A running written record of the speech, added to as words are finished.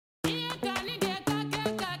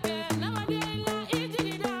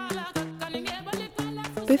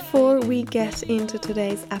Before we get into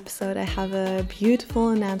today's episode, I have a beautiful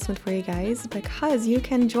announcement for you guys because you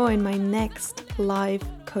can join my next live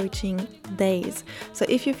coaching days. So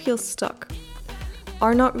if you feel stuck,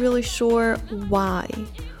 are not really sure why,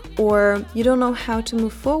 or you don't know how to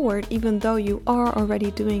move forward even though you are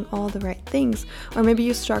already doing all the right things, or maybe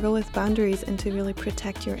you struggle with boundaries and to really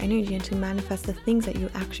protect your energy and to manifest the things that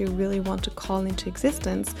you actually really want to call into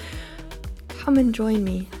existence, come and join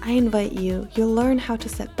me. I invite you. You'll learn how to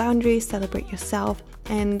set boundaries, celebrate yourself,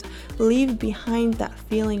 and leave behind that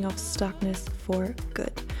feeling of stuckness for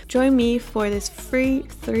good. Join me for this free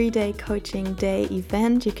 3-day coaching day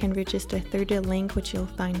event. You can register through the link which you'll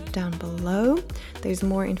find down below. There's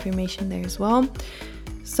more information there as well.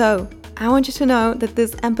 So I want you to know that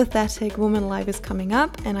this empathetic woman live is coming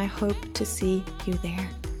up, and I hope to see you there.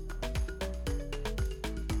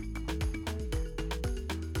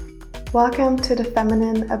 Welcome to the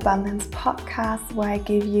Feminine Abundance Podcast, where I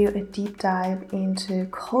give you a deep dive into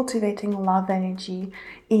cultivating love energy,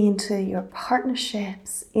 into your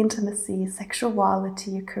partnerships, intimacy,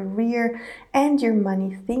 sexuality, your career, and your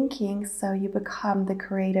money thinking, so you become the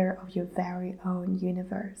creator of your very own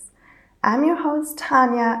universe. I'm your host,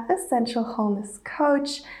 Tanya, essential wholeness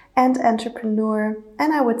coach and entrepreneur,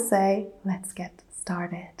 and I would say, let's get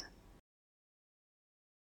started.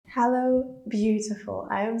 Hello, beautiful.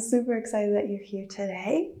 I am super excited that you're here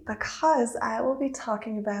today because I will be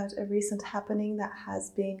talking about a recent happening that has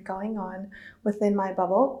been going on within my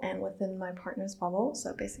bubble and within my partner's bubble.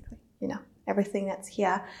 So basically, everything that's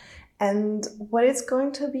here. And what it's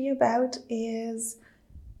going to be about is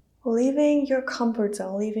leaving your comfort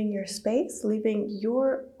zone, leaving your space, leaving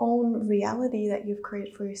your own reality that you've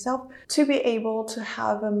created for yourself to be able to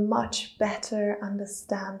have a much better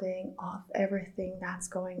understanding of everything that's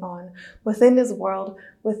going on within this world,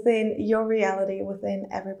 within your reality, within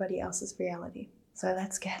everybody else's reality. So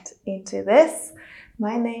let's get into this.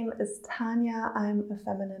 My name is Tanya. I'm a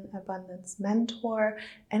feminine abundance mentor,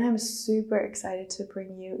 and I'm super excited to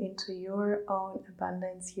bring you into your own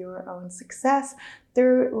abundance, your own success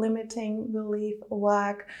through limiting belief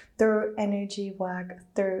work, through energy work,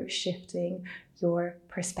 through shifting your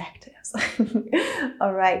perspectives.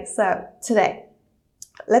 All right, so today,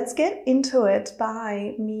 let's get into it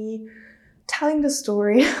by me telling the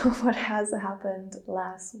story of what has happened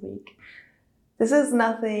last week. This is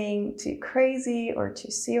nothing too crazy or too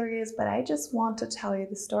serious, but I just want to tell you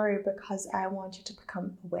the story because I want you to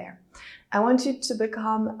become aware. I want you to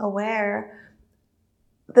become aware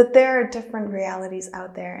that there are different realities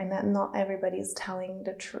out there and that not everybody is telling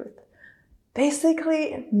the truth.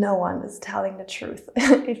 Basically, no one is telling the truth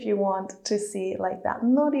if you want to see it like that,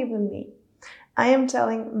 not even me. I am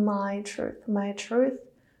telling my truth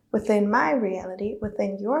within my reality,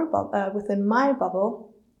 within my bubble.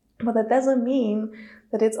 But that doesn't mean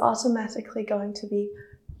that it's automatically going to be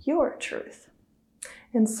your truth.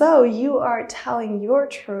 And so you are telling your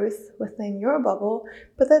truth within your bubble,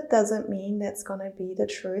 but that doesn't mean that's going to be the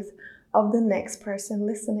truth of the next person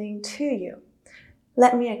listening to you.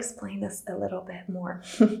 Let me explain this a little bit more.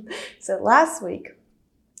 So last week,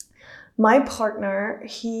 my partner,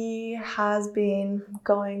 he has been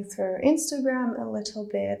going through Instagram a little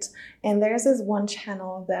bit, and there's this one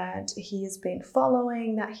channel that he's been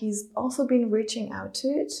following, that he's also been reaching out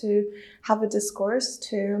to have a discourse,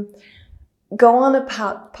 to go on a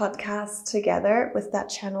podcast together with that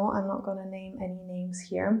channel. I'm not going to name any names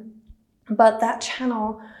here, but that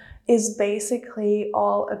channel is basically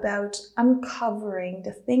all about uncovering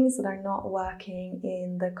the things that are not working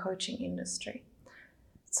in the coaching industry.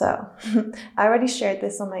 So I already shared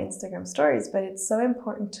this on my Instagram stories, but it's so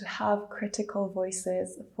important to have critical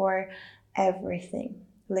voices for everything.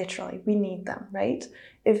 Literally, we need them, right?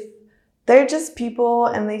 If they're just people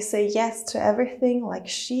and they say yes to everything like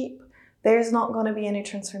sheep, there's not going to be any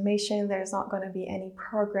transformation. There's not going to be any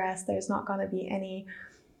progress. There's not going to be any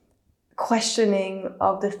questioning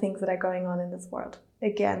of the things that are going on in this world.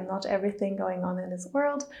 Again, not everything going on in this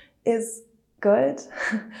world is good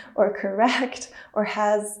or correct or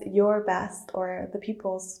has your best or the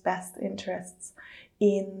people's best interests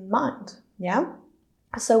in mind. Yeah.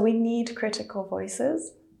 So we need critical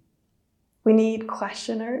voices. We need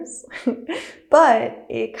questioners, but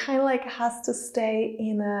it kind of like has to stay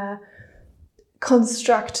in a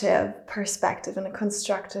constructive perspective, in a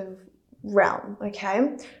constructive realm.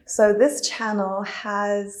 Okay. So this channel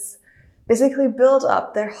has basically built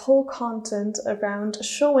up their whole content around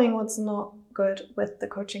showing what's not good with the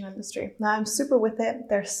coaching industry. Now I'm super with it.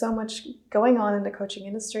 There's so much going on in the coaching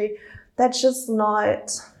industry that's just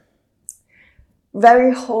not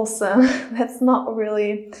very wholesome. That's not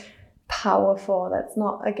really powerful, that's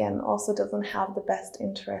not, again, also doesn't have the best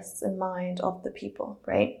interests in mind of the people,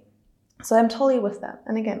 right? So I'm totally with that.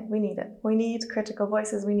 And again, we need it. We need critical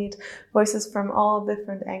voices. We need voices from all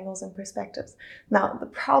different angles and perspectives. Now, the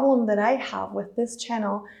problem that I have with this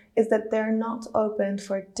channel is that they're not open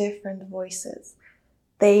for different voices.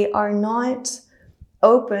 They are not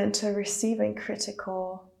open to receiving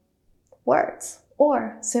critical words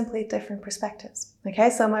or simply different perspectives.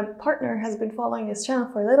 Okay, so my partner has been following this channel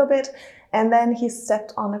for a little bit, and then he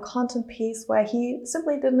stepped on a content piece where he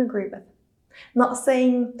simply didn't agree with. Not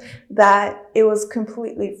saying that it was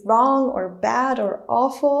completely wrong or bad or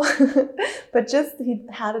awful, but just he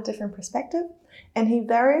had a different perspective, and he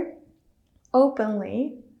very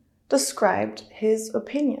openly described his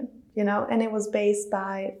opinion, you know, and it was based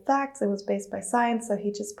by facts, it was based by science, so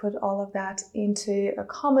he just put all of that into a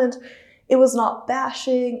comment. It was not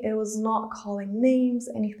bashing, it was not calling names,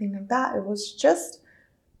 anything like that. It was just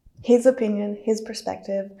his opinion, his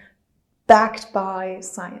perspective, backed by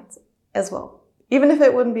science as well. Even if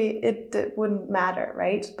it wouldn't be, it wouldn't matter,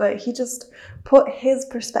 right? But he just put his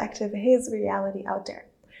perspective, his reality out there.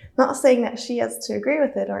 Not saying that she has to agree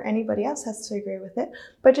with it or anybody else has to agree with it,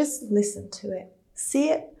 but just listen to it,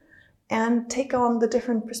 see it, and take on the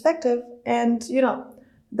different perspective, and, you know,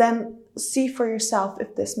 then see for yourself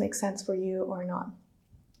if this makes sense for you or not.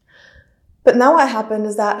 But now what happened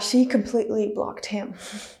is that she completely blocked him,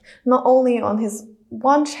 not only on his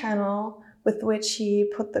one channel with which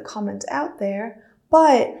he put the comment out there,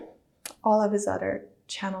 but all of his other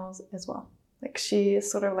channels as well. Like, she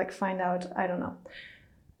sort of like find out, I don't know.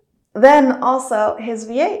 Then also his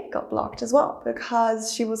VA got blocked as well,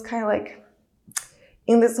 because she was kind of like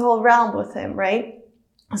in this whole realm with him, right?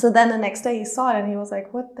 So then the next day he saw it and he was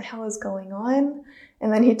like, what the hell is going on?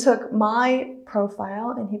 And then he took my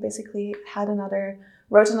profile and he basically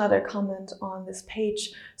wrote another comment on this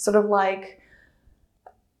page, sort of like,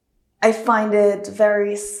 I find it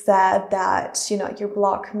very sad that, you know, you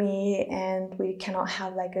block me and we cannot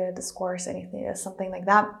have like a discourse, anything, or something like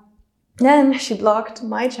that. Then she blocked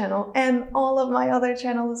my channel and all of my other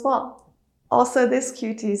channels as well. Also this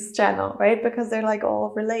cutie's channel, right? Because they're like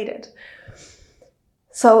all related.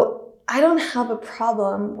 So I don't have a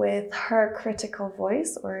problem with her critical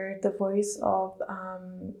voice or the voice of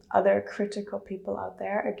other critical people out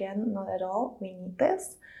there. Again, not at all. We need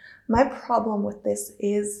this. My problem with this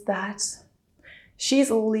is that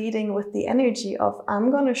she's leading with the energy of,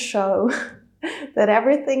 I'm going to show that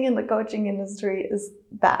everything in the coaching industry is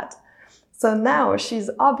bad. So now she's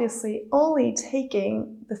obviously only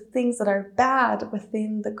taking the things that are bad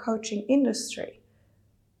within the coaching industry,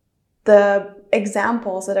 the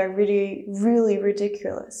examples that are really, really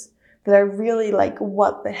ridiculous, that are really like,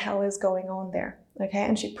 what the hell is going on there? Okay,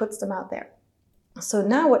 and she puts them out there. So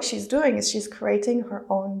now what she's doing is she's creating her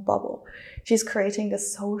own bubble. She's creating the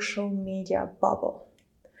social media bubble.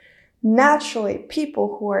 Naturally,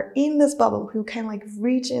 people who are in this bubble, who can like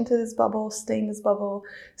reach into this bubble, stay in this bubble,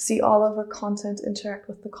 see all of her content, interact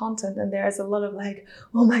with the content, and there's a lot of like,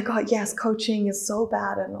 oh my God, yes, coaching is so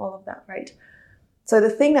bad and all of that, right? So the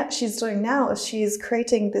thing that she's doing now is she's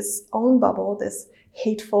creating this own bubble, this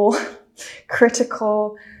hateful,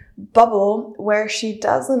 critical bubble where she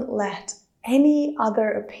doesn't let any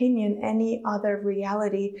other opinion, any other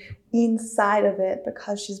reality inside of it,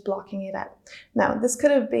 because she's blocking it out. Now, this could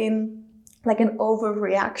have been like an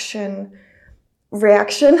overreaction,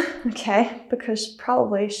 okay? Because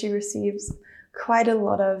probably she receives quite a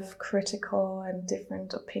lot of critical and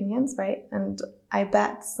different opinions, right? And I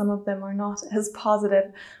bet some of them are not as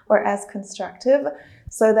positive or as constructive,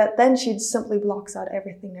 so that then she simply blocks out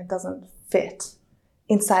everything that doesn't fit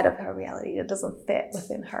inside of her reality, that doesn't fit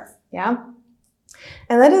within her, yeah?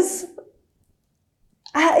 And that is,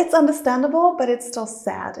 it's understandable, but it's still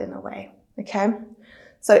sad in a way, okay?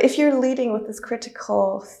 So if you're leading with this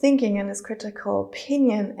critical thinking and this critical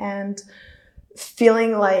opinion and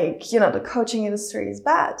feeling like, you know, the coaching industry is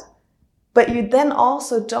bad, but you then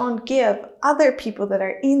also don't give other people that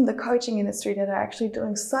are in the coaching industry that are actually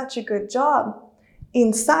doing such a good job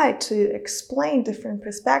inside to explain different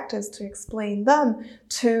perspectives, to explain them,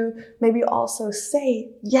 to maybe also say,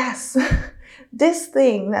 yes, this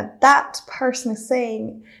thing that person is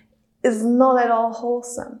saying is not at all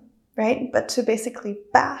wholesome, right? But to basically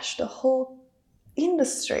bash the whole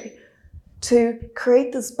industry, to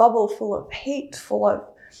create this bubble full of hate, full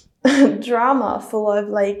of drama, full of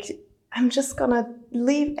like, I'm just gonna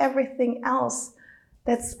leave everything else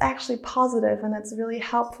that's actually positive and that's really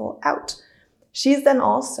helpful out. She's then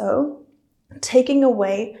also taking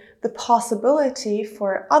away the possibility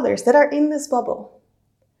for others that are in this bubble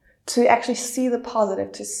to actually see the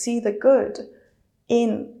positive, to see the good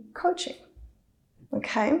in coaching.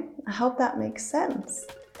 Okay, I hope that makes sense.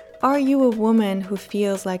 Are you a woman who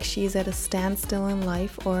feels like she's at a standstill in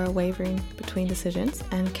life or wavering between decisions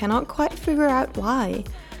and cannot quite figure out why?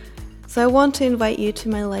 So I want to invite you to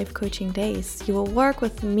my life coaching days. You will work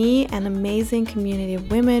with me, an amazing community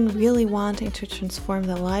of women really wanting to transform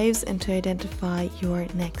their lives and to identify your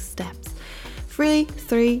next steps. Free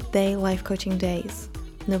 3-day life coaching days,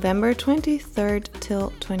 November 23rd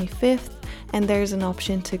till 25th, and there's an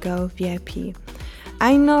option to go VIP.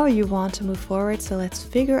 I know you want to move forward, so let's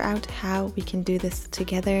figure out how we can do this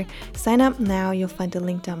together. Sign up now, you'll find the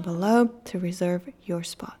link down below to reserve your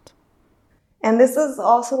spot. And this is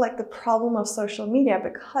also like the problem of social media,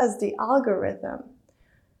 because the algorithm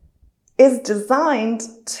is designed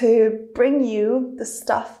to bring you the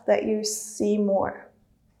stuff that you see more.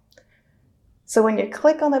 So when you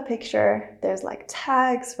click on a picture, there's like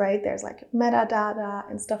tags, right? There's like metadata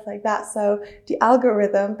and stuff like that. So the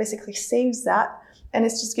algorithm basically saves that, and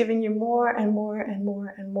it's just giving you more and more and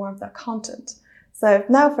more and more of that content. So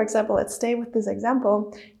now, for example, let's stay with this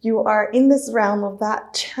example. You are in this realm of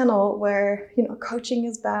that channel where, coaching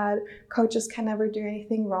is bad, coaches can never do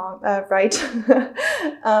anything wrong, right?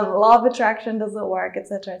 Law of attraction doesn't work,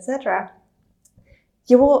 etc., etc.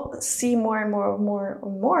 You will see more and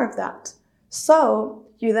more of that. So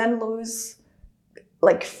you then lose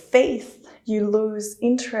faith, you lose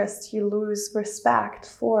interest, you lose respect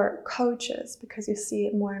for coaches because you see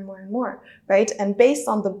it more and more and more, right? And based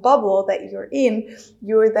on the bubble that you're in,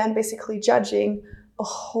 you're then basically judging a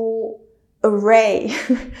whole array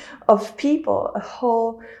of people, a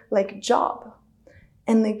whole job.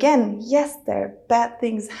 And again, yes, there are bad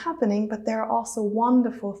things happening, but there are also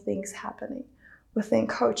wonderful things happening within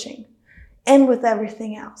coaching. And with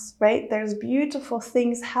everything else, right? There's beautiful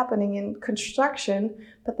things happening in construction,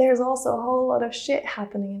 but there's also a whole lot of shit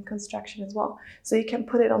happening in construction as well. So you can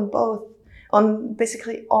put it on both, on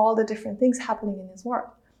basically all the different things happening in this world.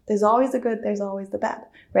 There's always the good, there's always the bad,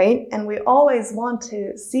 right? And we always want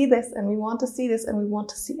to see this, and we want to see this, and we want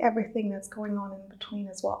to see everything that's going on in between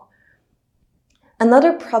as well.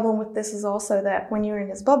 Another problem with this is also that when you're in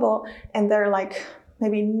this bubble and they're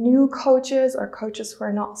maybe new coaches or coaches who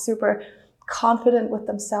are not super confident with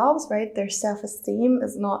themselves, right? Their self-esteem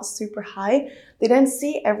is not super high. They don't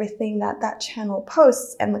see everything that channel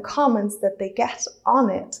posts and the comments that they get on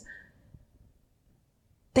it.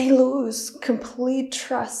 They lose complete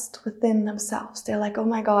trust within themselves. They're like, oh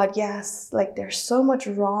my God, yes, there's so much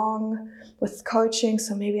wrong with coaching,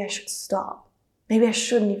 so maybe I should stop. Maybe I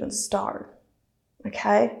shouldn't even start,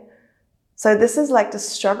 okay? So this is the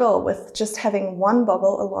struggle with just having one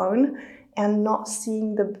bubble alone and not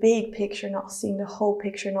seeing the big picture, not seeing the whole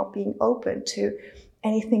picture, not being open to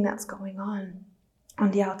anything that's going on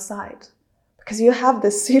the outside. Because you have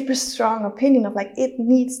this super strong opinion of it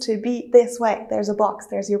needs to be this way. There's a box,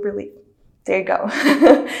 there's your belief. There you go,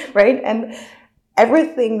 right? And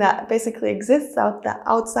everything that basically exists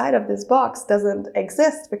outside of this box doesn't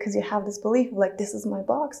exist because you have this belief of this is my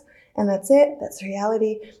box. And that's it, that's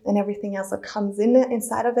reality, and everything else that comes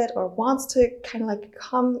inside of it or wants to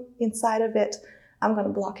come inside of it, I'm going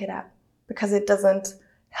to block it out because it doesn't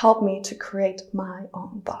help me to create my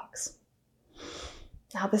own box.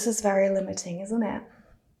 Now, this is very limiting, isn't it?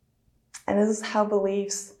 And this is how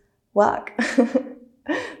beliefs work.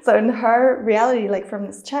 So in her reality, from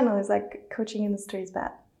this channel, is coaching industry is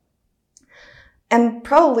bad. And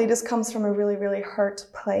probably this comes from a really, really hurt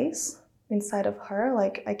place inside of her.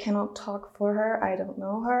 I cannot talk for her. I don't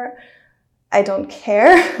know her. I don't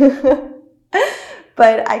care.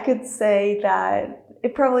 But I could say that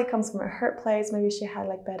it probably comes from a hurt place. Maybe she had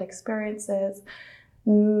bad experiences.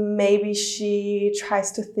 Maybe she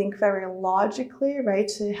tries to think very logically, right?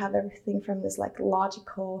 To have everything from this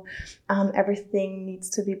logical, everything needs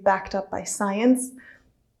to be backed up by science.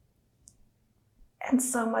 And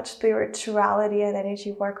so much spirituality and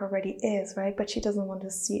energy work already is, right? But she doesn't want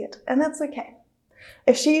to see it. And that's okay.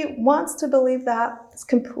 If she wants to believe that, it's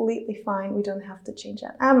completely fine. We don't have to change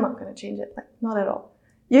that. I'm not going to change it. Not at all.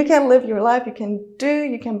 You can live your life. You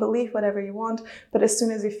can believe whatever you want. But as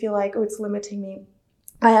soon as you feel oh, it's limiting me,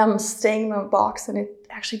 I am staying in a box and it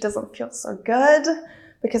actually doesn't feel so good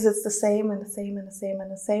because it's the same and the same and the same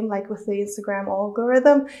and the same. With the Instagram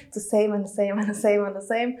algorithm, it's the same and the same and the same and the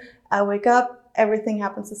same. I wake up. Everything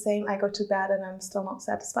happens the same. I go to bed and I'm still not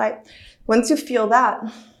satisfied. Once you feel that,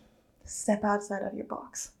 step outside of your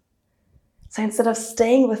box. So instead of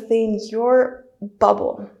staying within your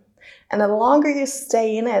bubble, and the longer you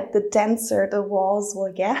stay in it, the denser the walls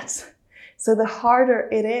will get. So the harder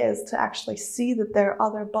it is to actually see that there are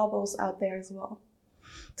other bubbles out there as well.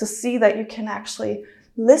 To see that you can actually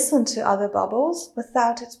listen to other bubbles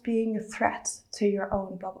without it being a threat to your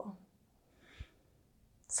own bubble.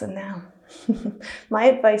 So now, my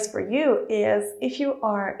advice for you is, if you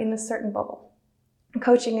are in a certain bubble,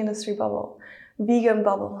 coaching industry bubble, vegan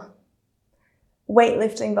bubble,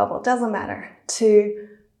 weightlifting bubble, doesn't matter, to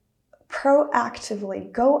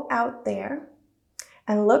proactively go out there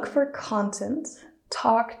and look for content,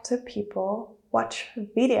 talk to people, watch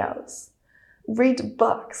videos, read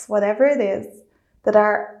books, whatever it is that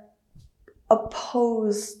are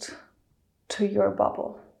opposed to your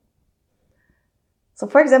bubble. So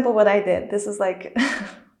for example, what I did, this is like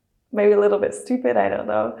maybe a little bit stupid, I don't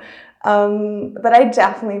know. But I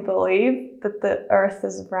definitely believe that the earth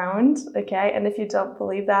is round, okay? And if you don't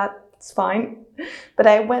believe that, it's fine. But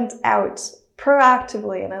I went out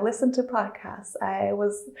proactively and I listened to podcasts. I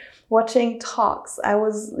was watching talks. I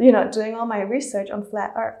was, doing all my research on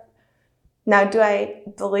flat earth. Now, do I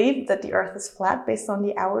believe that the earth is flat based on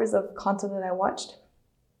the hours of content that I watched?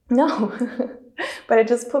 No. But I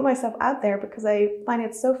just put myself out there because I find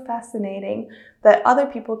it so fascinating that other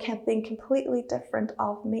people can think completely different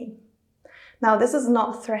of me. Now, this is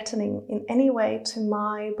not threatening in any way to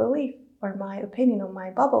my belief or my opinion on my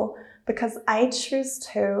bubble, because I choose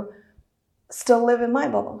to still live in my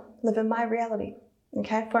bubble, live in my reality.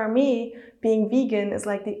 Okay? For me, being vegan is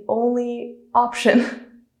like the only option.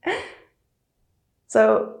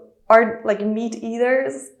 So are like meat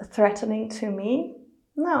eaters threatening to me?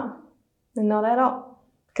 No, not at all.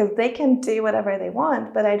 Because they can do whatever they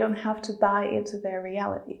want, but I don't have to buy into their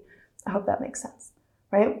reality. I hope that makes sense,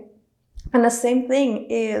 right? And the same thing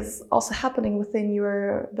is also happening within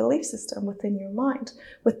your belief system, within your mind,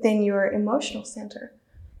 within your emotional center.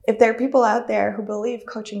 If there are people out there who believe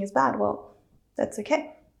coaching is bad, well, that's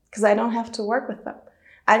okay, because I don't have to work with them.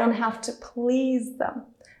 I don't have to please them.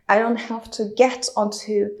 I don't have to get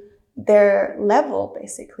onto their level,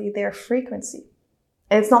 basically, their frequency.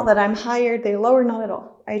 And it's not that I'm higher, they're lower, not at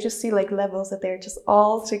all. I just see like levels that they're just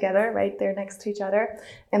all together, right? They're next to each other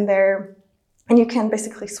and you can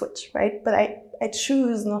basically switch, right? But I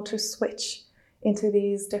choose not to switch into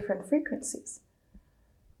these different frequencies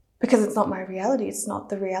because it's not my reality. It's not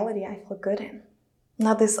the reality I feel good in.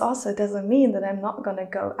 Now, this also doesn't mean that I'm not going to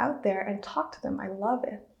go out there and talk to them. I love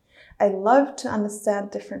it. I love to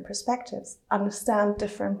understand different perspectives, understand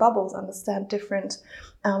different bubbles, understand different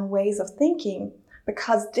ways of thinking,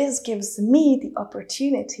 because this gives me the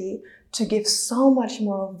opportunity to give so much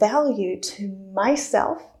more value to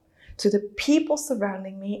myself, to the people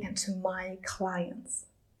surrounding me, and to my clients.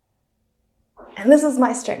 And this is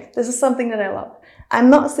my strength. This is something that I love. I'm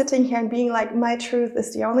not sitting here and being like, my truth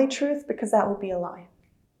is the only truth, because that would be a lie.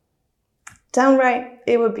 Downright,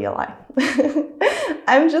 it would be a lie.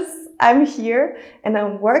 I'm here and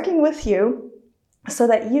I'm working with you so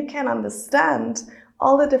that you can understand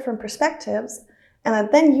all the different perspectives, and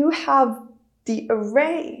that then you have the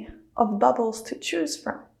array of bubbles to choose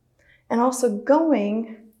from. And also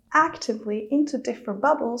going actively into different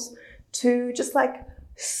bubbles to just like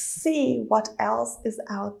see what else is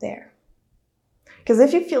out there. Because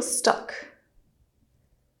if you feel stuck,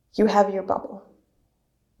 you have your bubble.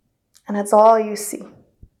 And that's all you see.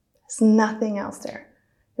 There's nothing else there.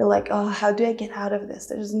 You're like, oh, how do I get out of this?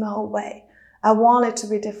 There's no way. I want it to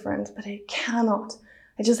be different, but I cannot.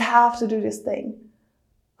 I just have to do this thing.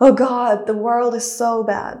 Oh God, the world is so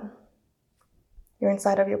bad. You're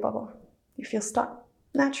inside of your bubble. You feel stuck,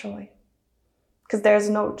 naturally. Because there's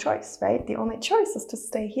no choice, right? The only choice is to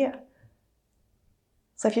stay here.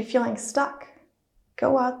 So if you're feeling stuck,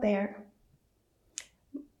 go out there.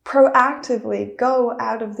 Proactively go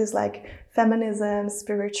out of this like feminism,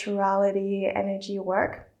 spirituality, energy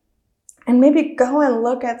work. And maybe go and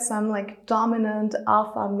look at some like dominant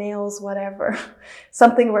alpha males, whatever.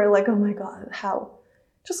 Something where like, oh my God, how?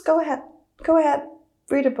 Just go ahead,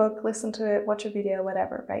 read a book, listen to it, watch a video,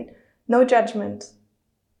 whatever, right? No judgment.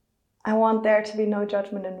 I want there to be no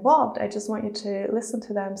judgment involved. I just want you to listen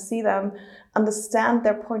to them, see them, understand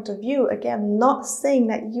their point of view. Again, not saying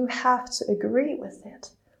that you have to agree with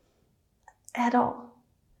it at all,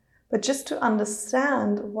 but just to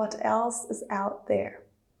understand what else is out there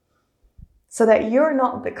so that you're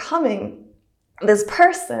not becoming this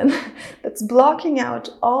person that's blocking out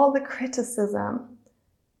all the criticism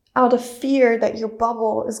out of fear that your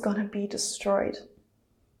bubble is going to be destroyed.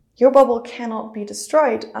 Your bubble cannot be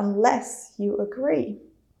destroyed unless you agree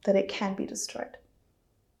that it can be destroyed.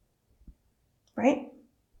 Right?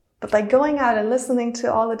 But by going out and listening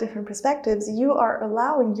to all the different perspectives, you are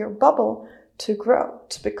allowing your bubble to grow,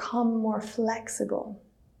 to become more flexible.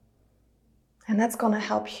 And that's going to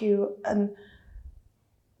help you an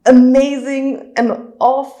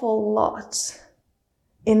awful lot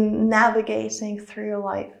in navigating through your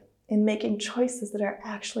life, in making choices that are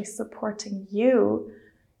actually supporting you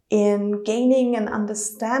in gaining an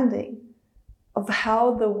understanding of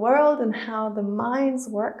how the world and how the minds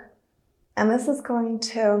work. And this is going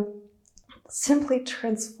to simply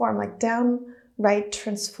transform, like downright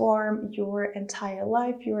transform your entire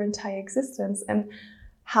life, your entire existence, and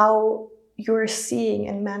how you're seeing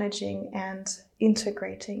and managing and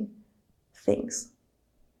integrating things.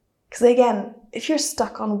 Because again, if you're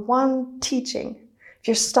stuck on one teaching, if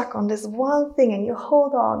you're stuck on this one thing and you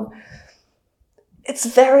hold on, it's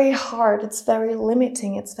very hard, it's very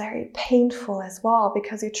limiting, it's very painful as well,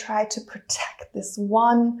 because you try to protect this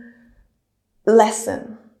one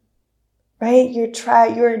lesson, right?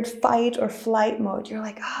 You're in fight or flight mode. You're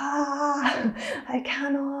like, I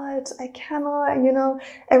cannot, you know,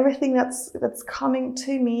 everything that's coming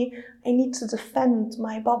to me, I need to defend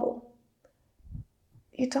my bubble.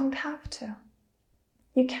 You don't have to.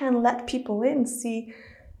 You can let people in,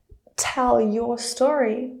 tell your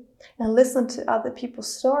story, and listen to other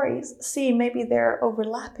people's stories. See, maybe there are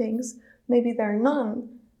overlappings, maybe there are none.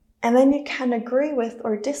 And then you can agree with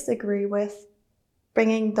or disagree with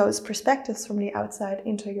bringing those perspectives from the outside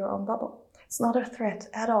into your own bubble. It's not a threat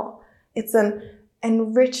at all. It's an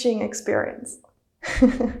enriching experience.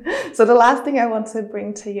 So the last thing I want to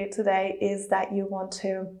bring to you today is that you want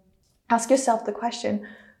to ask yourself the question,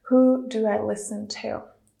 who do I listen to?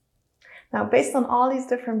 Now, based on all these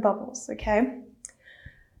different bubbles, okay,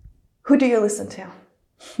 who do you listen to?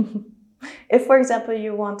 If, for example,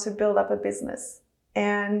 you want to build up a business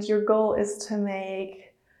and your goal is to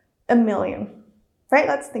make $1 million, right?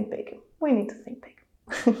 Let's think big. We need to think big.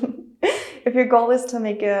 If your goal is to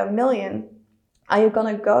make $1 million, are you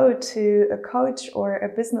going to go to a coach or a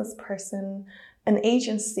business person, an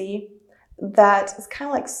agency that is kind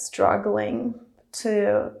of like struggling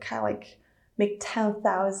to kind of like make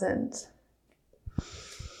 10,000?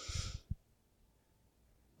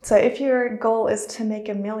 So if your goal is to make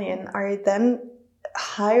 $1 million, are you then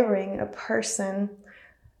hiring a person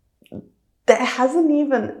that hasn't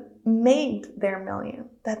even made their $1 million,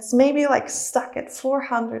 that's maybe like stuck at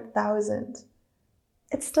 400,000?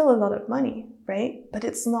 It's still a lot of money, right? But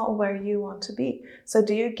it's not where you want to be. So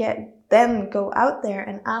do you then go out there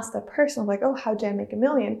and ask that person like, oh, how do I make $1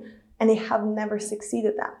 million? And they have never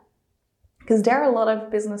succeeded that. Because there are a lot of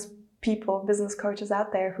business people, business coaches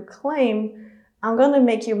out there who claim, I'm going to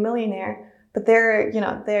make you a millionaire, but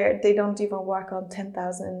they don't even work on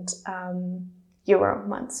 10,000 euro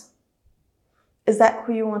months. Is that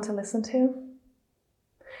who you want to listen to?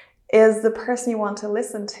 Is the person you want to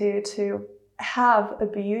listen to have a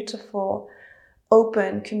beautiful,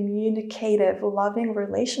 open, communicative, loving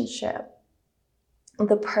relationship?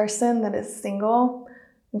 The person that is single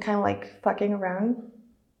and kind of like fucking around?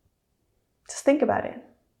 Just think about it.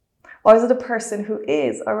 Or is it a person who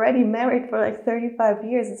is already married for like 35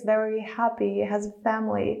 years, is very happy, has a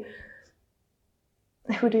family?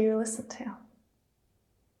 Who do you listen to?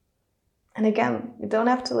 And again, you don't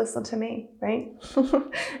have to listen to me, right?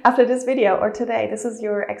 After this video or today, this is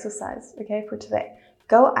your exercise, okay, for today.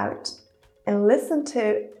 Go out and listen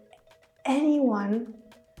to anyone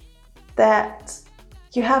that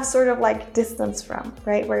you have sort of like distance from,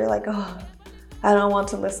 right? Where you're like, oh, I don't want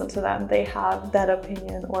to listen to them. They have that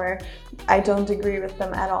opinion, or I don't agree with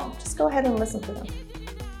them at all. Just go ahead and listen to them.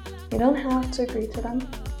 You don't have to agree to them,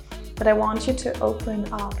 but I want you to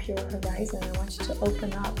open up your horizon. I want you to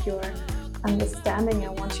open up your understanding. I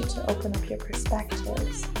want you to open up your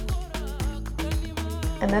perspectives.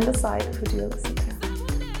 And then decide, who do you listen to?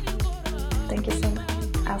 Thank you so much.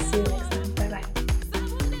 I'll see you next time.